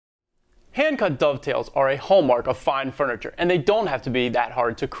Hand-cut dovetails are a hallmark of fine furniture, and they don't have to be that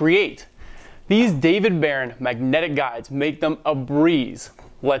hard to create. These David Barron magnetic guides make them a breeze.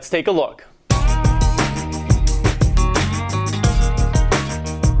 Let's take a look.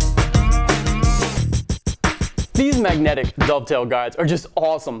 These magnetic dovetail guides are just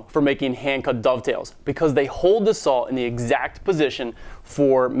awesome for making hand-cut dovetails because they hold the saw in the exact position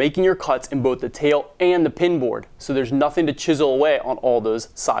for making your cuts in both the tail and the pin board, so there's nothing to chisel away on all those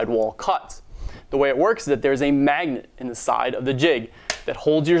sidewall cuts. The way it works is that there's a magnet in the side of the jig that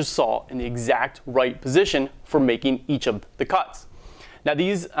holds your saw in the exact right position for making each of the cuts. Now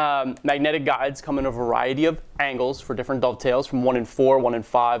these magnetic guides come in a variety of angles for different dovetails, from 1 in 4, 1 in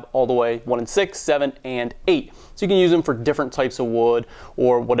 5, all the way 1 in 6, 7, and 8. So you can use them for different types of wood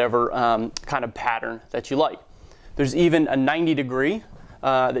or whatever kind of pattern that you like. There's even a 90-degree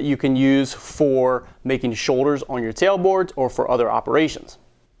that you can use for making shoulders on your tailboards or for other operations.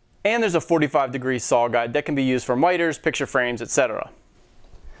 And there's a 45-degree saw guide that can be used for miters, picture frames, etc.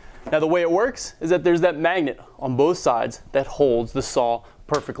 Now the way it works is that there's that magnet on both sides that holds the saw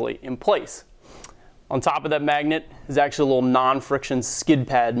perfectly in place. On top of that magnet is actually a little non-friction skid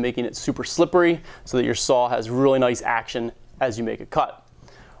pad, making it super slippery so that your saw has really nice action as you make a cut.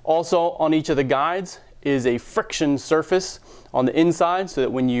 Also on each of the guides is a friction surface on the inside so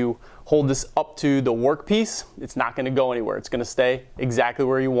that when you hold this up to the workpiece, it's not going to go anywhere. It's going to stay exactly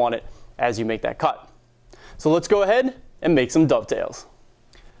where you want it as you make that cut. So let's go ahead and make some dovetails.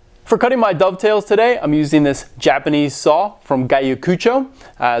 For cutting my dovetails today, I'm using this Japanese saw from Gayakucho,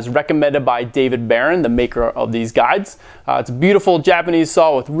 as recommended by David Barron, the maker of these guides. It's a beautiful Japanese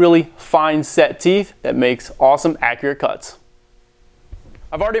saw with really fine set teeth that makes awesome, accurate cuts.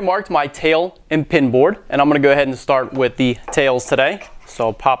 I've already marked my tail and pin board, and I'm going to go ahead and start with the tails today. So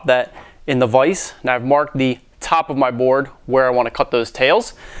I'll pop that in the vise. Now I've marked the top of my board where I want to cut those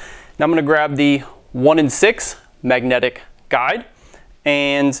tails. Now I'm going to grab the 1 in 6 magnetic guide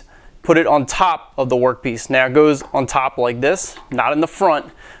and put it on top of the workpiece. Now it goes on top like this, not in the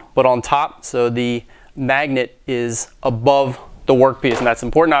front, but on top, so the magnet is above the workpiece, and that's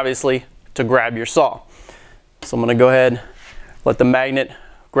important obviously to grab your saw. So I'm going to go ahead, let the magnet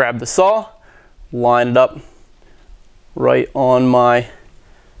grab the saw, line it up right on my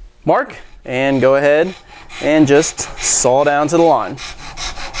mark, and go ahead and just saw down to the line.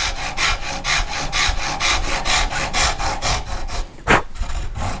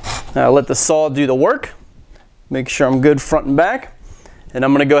 Now let the saw do the work, make sure I'm good front and back, and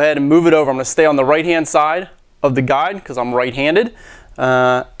I'm going to go ahead and move it over. I'm going to stay on the right hand side of the guide because I'm right-handed,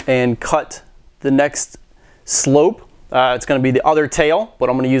 and cut the next slope. It's going to be the other tail, but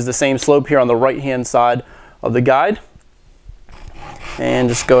I'm going to use the same slope here on the right hand side of the guide, and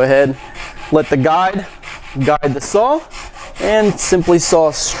just go ahead, let the guide the saw, and simply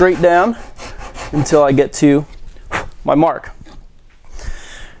saw straight down until I get to my mark.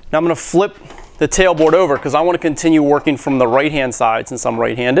 Now I'm going to flip the tailboard over because I want to continue working from the right-hand side since I'm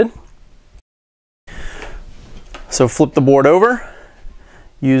right-handed. So flip the board over,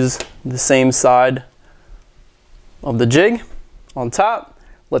 use the same side of the jig on top,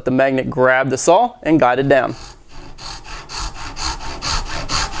 let the magnet grab the saw and guide it down.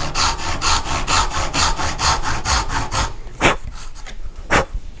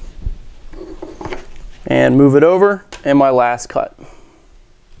 And move it over, and my last cut.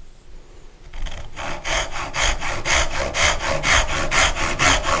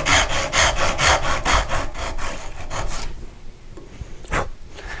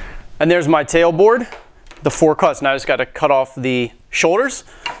 And there's my tailboard, the 4 cuts. Now I just got to cut off the shoulders.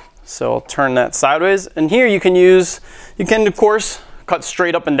 So I'll turn that sideways. And here you can of course cut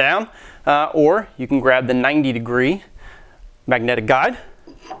straight up and down, or you can grab the 90-degree magnetic guide,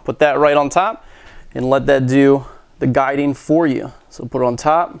 put that right on top, and let that do the guiding for you. So put it on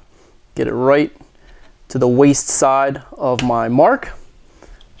top, get it right to the waist side of my mark,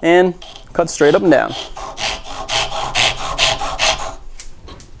 and cut straight up and down.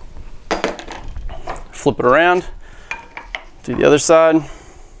 Flip it around, do the other side.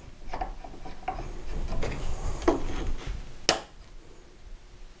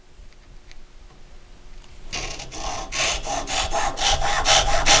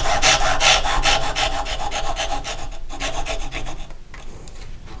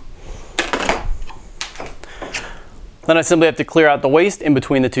 Then I simply have to clear out the waste in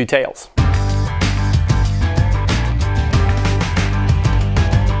between the 2 tails.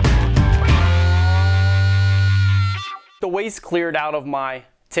 The waste cleared out of my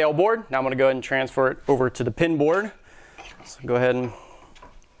tailboard. Now I'm going to go ahead and transfer it over to the pin board. So go ahead and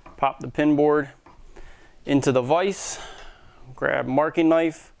pop the pin board into the vise, grab marking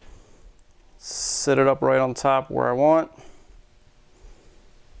knife, Set it up right on top where I want.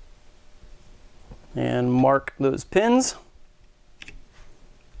 And mark those pins.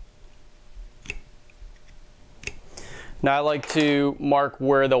 Now I like to mark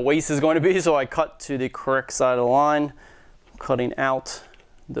where the waist is going to be, so I cut to the correct side of the line, cutting out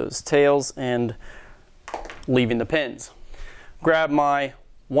those tails and leaving the pins. Grab my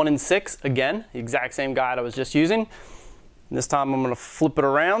 1 6, again, the exact same guide I was just using. This time I'm going to flip it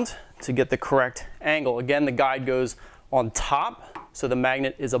around to get the correct angle. Again, the guide goes on top, so the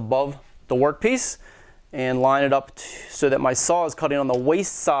magnet is above the workpiece, and line it up so that my saw is cutting on the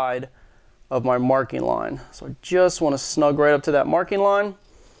waist side of my marking line. So I just want to snug right up to that marking line,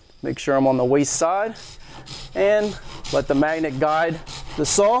 make sure I'm on the waist side, and let the magnet guide the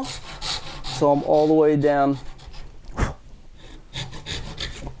saw so I'm all the way down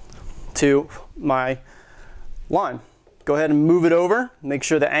to my line. Go ahead and move it over, make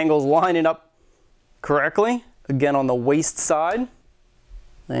sure the angle's lining up correctly, again on the waist side,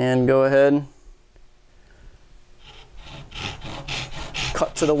 and go ahead,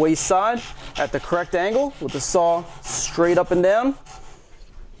 cut to the waist side at the correct angle with the saw straight up and down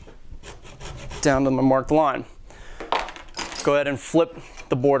to my marked line. Go ahead and flip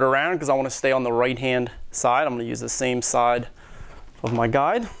the board around because I want to stay on the right hand side. I'm going to use the same side of my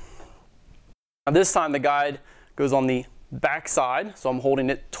guide. Now this time the guide goes on the back side, so I'm holding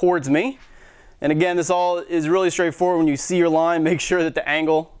it towards me. And again, this all is really straightforward. When you see your line, make sure that the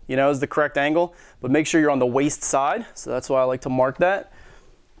angle, is the correct angle, but make sure you're on the waist side. So that's why I like to mark that.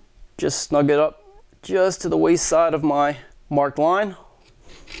 Just snug it up just to the waist side of my marked line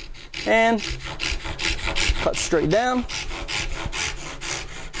and cut straight down.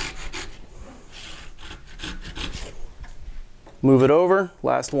 Move it over,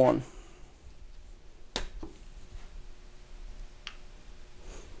 last one.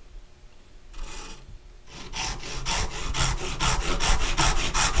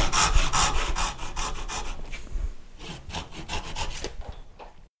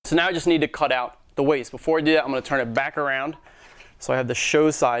 So now I just need to cut out the waist. Before I do that, I'm going to turn it back around so I have the show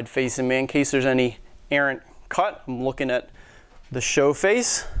side facing me in case there's any errant cut. I'm looking at the show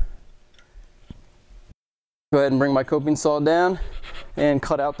face. Go ahead and bring my coping saw down and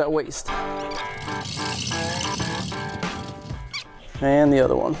cut out that waist. And the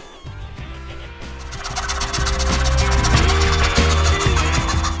other one.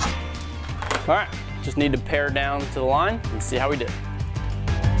 All right, just need to pare down to the line and see how we did.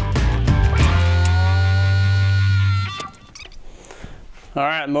 All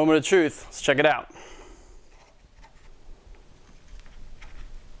right, moment of truth. Let's check it out.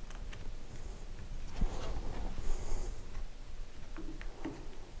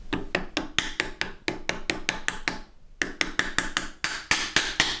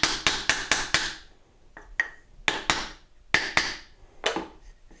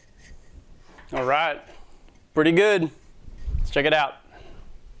 All right, pretty good. Let's check it out.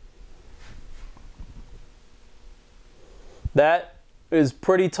 That is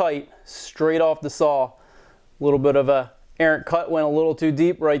pretty tight, straight off the saw. A little bit of a errant cut, went a little too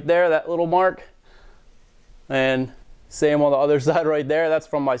deep right there, that little mark. And same on the other side right there, that's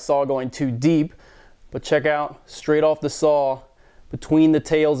from my saw going too deep. But check out, straight off the saw, between the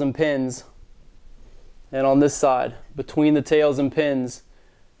tails and pins. And on this side, between the tails and pins,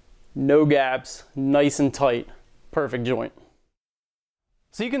 no gaps, nice and tight, perfect joint.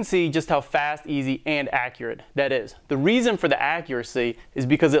 So you can see just how fast, easy, and accurate that is. The reason for the accuracy is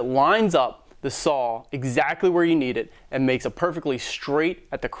because it lines up the saw exactly where you need it and makes a perfectly straight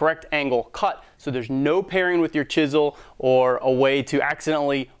at the correct angle cut. So there's no pairing with your chisel or a way to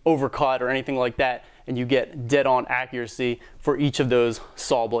accidentally overcut or anything like that, and you get dead on accuracy for each of those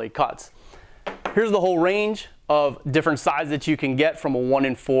saw blade cuts. Here's the whole range of different sizes that you can get from a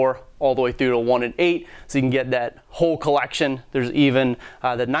 1 4 all the way through to 1 8, so you can get that whole collection. There's even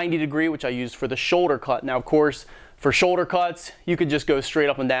the 90 degree, which I used for the shoulder cut. Now of course, for shoulder cuts, you could just go straight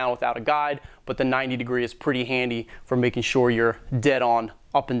up and down without a guide, but the 90 degree is pretty handy for making sure you're dead on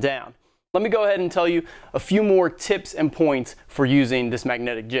up and down. Let me go ahead and tell you a few more tips and points for using this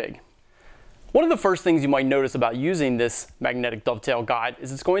magnetic jig. One of the first things you might notice about using this magnetic dovetail guide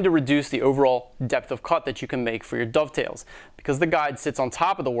is it's going to reduce the overall depth of cut that you can make for your dovetails. Because the guide sits on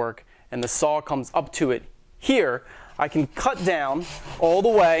top of the work and the saw comes up to it here, I can cut down all the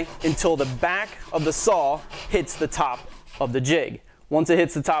way until the back of the saw hits the top of the jig. Once it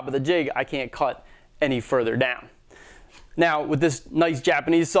hits the top of the jig, I can't cut any further down. Now with this nice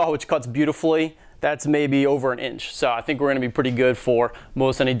Japanese saw, which cuts beautifully, that's maybe over 1 inch. So I think we're gonna be pretty good for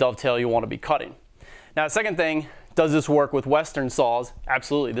most any dovetail you wanna be cutting. Now the second thing does this work with Western saws?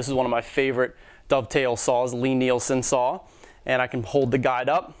 Absolutely. This is one of my favorite dovetail saws, Lee Nielsen saw. And I can hold the guide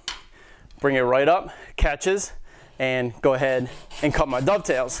up, bring it right up, catches, and go ahead and cut my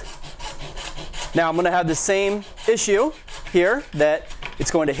dovetails. Now I'm going to have the same issue here, that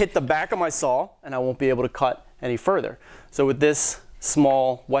it's going to hit the back of my saw and I won't be able to cut any further. So with this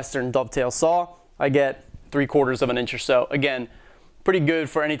small Western dovetail saw, I get 3/4 of an inch or so. Again, pretty good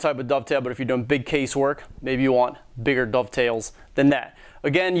for any type of dovetail, but if you're doing big case work, maybe you want bigger dovetails than that.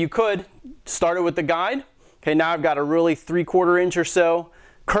 Again, you could start it with the guide. Okay, now I've got a really 3/4 inch or so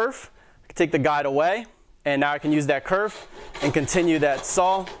kerf. I can take the guide away, and now I can use that kerf and continue that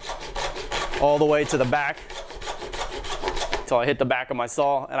saw all the way to the back until I hit the back of my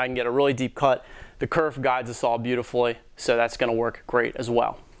saw, and I can get a really deep cut. The kerf guides the saw beautifully, so that's going to work great as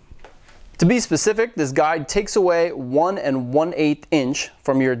well. To be specific, this guide takes away 1 1/8 inch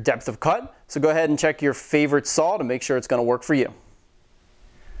from your depth of cut, so go ahead and check your favorite saw to make sure it's going to work for you.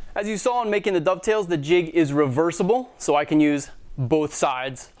 As you saw in making the dovetails, the jig is reversible, so I can use both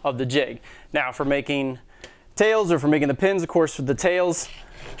sides of the jig. Now for making tails or for making the pins, of course for the tails,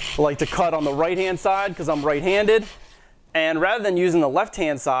 I like to cut on the right-hand side because I'm right-handed, and rather than using the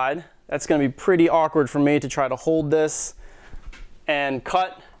left-hand side, that's going to be pretty awkward for me to try to hold this and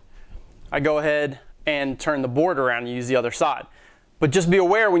cut. I go ahead and turn the board around and use the other side. But just be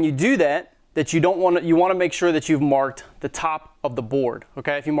aware when you do that, that you want to make sure that you've marked the top of the board.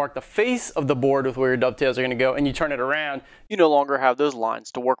 Okay, if you mark the face of the board with where your dovetails are going to go and you turn it around, you no longer have those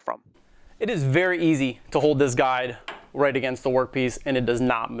lines to work from. It is very easy to hold this guide right against the workpiece and it does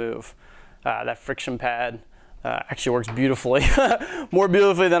not move. That friction pad actually works beautifully, more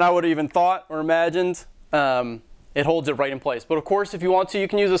beautifully than I would have even thought or imagined. It holds it right in place. But of course, if you want to, you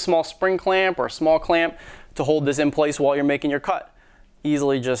can use a small spring clamp or a small clamp to hold this in place while you're making your cut.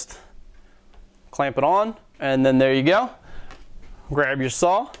 Easily just clamp it on, and then there you go. Grab your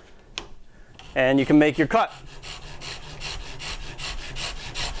saw, and you can make your cut.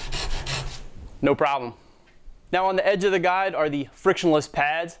 No problem. Now on the edge of the guide are the frictionless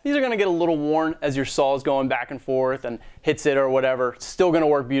pads. These are going to get a little worn as your saw is going back and forth and hits it or whatever. It's still going to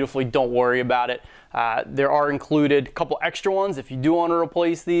work beautifully, don't worry about it. There are included a couple extra ones if you do want to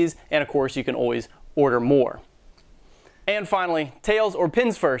replace these, and of course you can always order more. And finally, tails or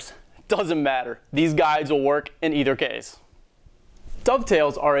pins first, doesn't matter. These guides will work in either case.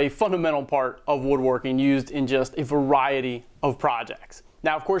 Dovetails are a fundamental part of woodworking used in just a variety of projects.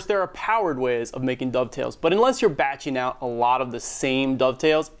 Now, of course, there are powered ways of making dovetails, but unless you're batching out a lot of the same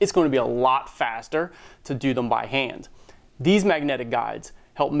dovetails, it's going to be a lot faster to do them by hand. These magnetic guides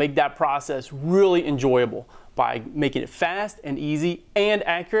help make that process really enjoyable by making it fast and easy and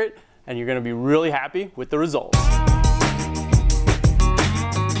accurate, and you're going to be really happy with the results.